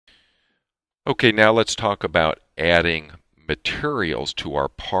Okay, now let's talk about adding materials to our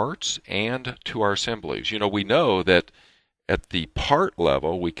parts and to our assemblies. We know that at the part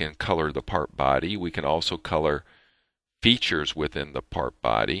level, we can color the part body. We can also color features within the part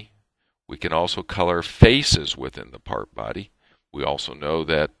body. We can also color faces within the part body. We also know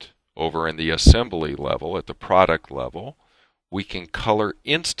that over in the assembly level, at the product level, we can color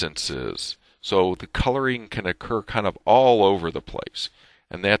instances. So the coloring can occur kind of all over the place.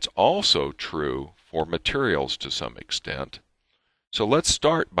 And that's also true for materials to some extent. So let's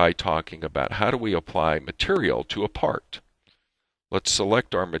start by talking about how do we apply material to a part. Let's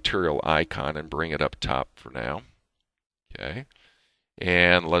select our material icon and bring it up top for now. Okay.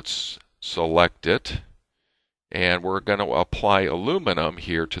 And let's select it. And we're going to apply aluminum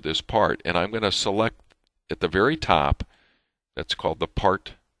here to this part. And I'm going to select at the very top, that's called the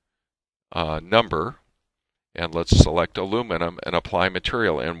part number. And let's select aluminum and apply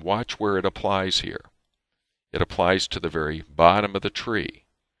material. And watch where it applies here. It applies to the very bottom of the tree.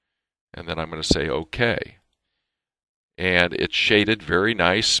 And then I'm going to say OK. And it's shaded very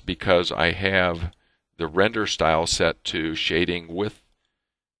nice because I have the render style set to shading with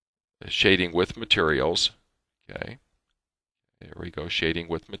materials. Okay. There we go, shading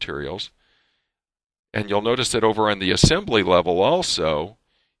with materials. And you'll notice that over on the assembly level also,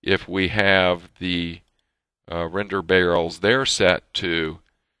 if we have the render barrels there set to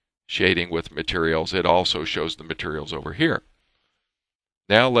shading with materials, it also shows the materials over here.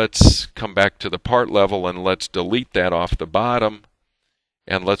 Now let's come back to the part level and let's delete that off the bottom,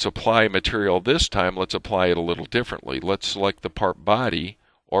 and let's apply material this time. Let's apply it a little differently. Let's select the part body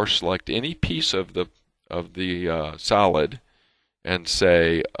or select any piece of the solid and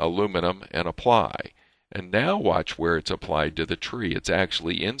say aluminum and apply. And now watch where it's applied to the tree. It's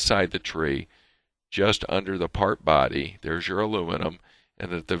actually inside the tree, just under the part body. There's your aluminum.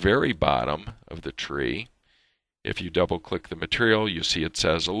 And at the very bottom of the tree, if you double click the material, you see it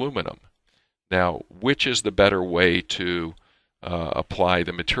says aluminum. Now, which is the better way to apply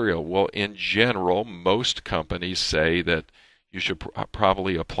the material? Well, in general, most companies say that you should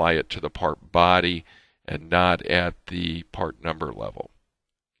probably apply it to the part body and not at the part number level.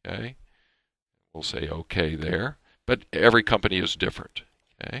 Okay? We'll say OK there. But every company is different.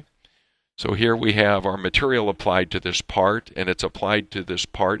 Okay? So here we have our material applied to this part, and it's applied to this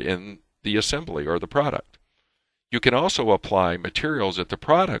part in the assembly or the product. You can also apply materials at the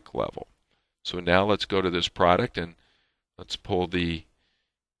product level. So now let's go to this product and let's pull the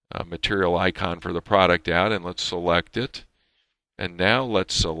material icon for the product out and let's select it. And now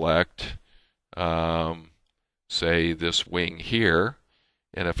let's select, say, this wing here.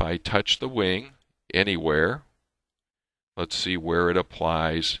 And if I touch the wing anywhere, let's see where it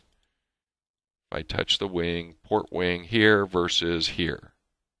applies. If I touch the wing, port wing here versus here.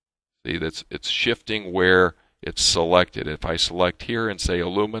 See, it's shifting where it's selected. If I select here and say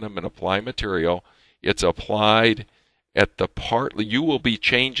aluminum and apply material, it's applied at the part. You will be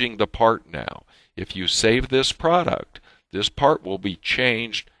changing the part now. If you save this product, this part will be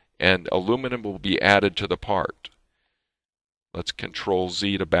changed and aluminum will be added to the part. Let's Control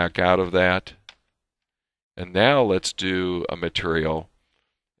Z to back out of that. And now let's do a material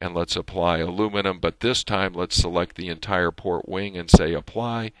and let's apply aluminum, but this time let's select the entire port wing and say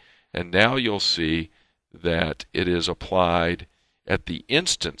apply. And now you'll see that it is applied at the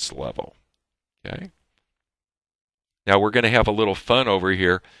instance level. Okay. Now we're going to have a little fun over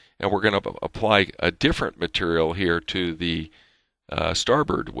here, and we're going to apply a different material here to the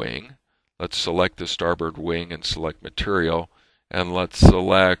starboard wing. Let's select the starboard wing and select material, and let's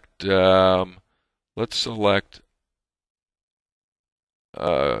select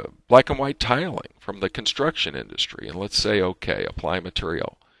black and white tiling from the construction industry, and let's say OK, apply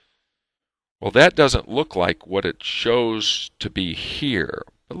material. Well, that doesn't look like what it shows to be here,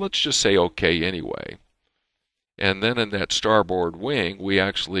 but let's just say OK anyway. And then in that starboard wing, we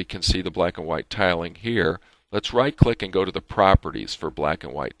actually can see the black and white tiling here. Let's right click and go to the properties for black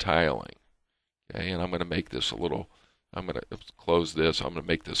and white tiling. Okay, and I'm going to make this I'm going to close this. I'm going to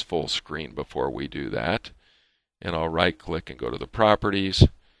make this full screen before we do that. And I'll right click and go to the properties.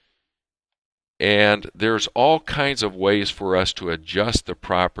 And there's all kinds of ways for us to adjust the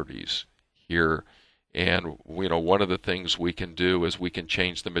properties here. And one of the things we can do is we can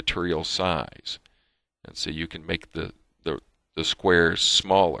change the material size. And so you can make the squares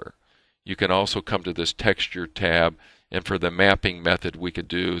smaller. You can also come to this texture tab, and for the mapping method we could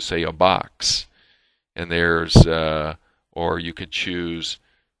do, say, a box. And there's or you could choose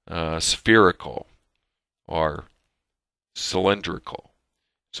spherical or cylindrical.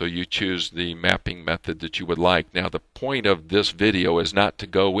 So you choose the mapping method that you would like. Now, the point of this video is not to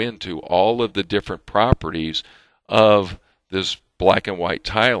go into all of the different properties of this black and white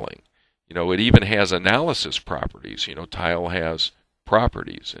tiling. It even has analysis properties. Tile has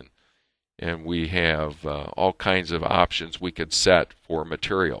properties, and we have all kinds of options we could set for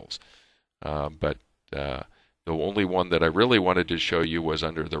materials. But the only one that I really wanted to show you was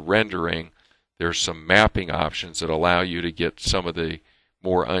under the rendering. There's some mapping options that allow you to get some of the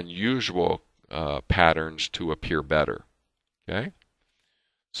more unusual patterns to appear better. Okay?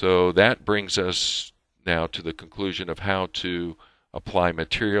 So that brings us now to the conclusion of how to apply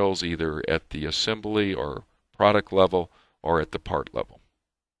materials either at the assembly or product level or at the part level.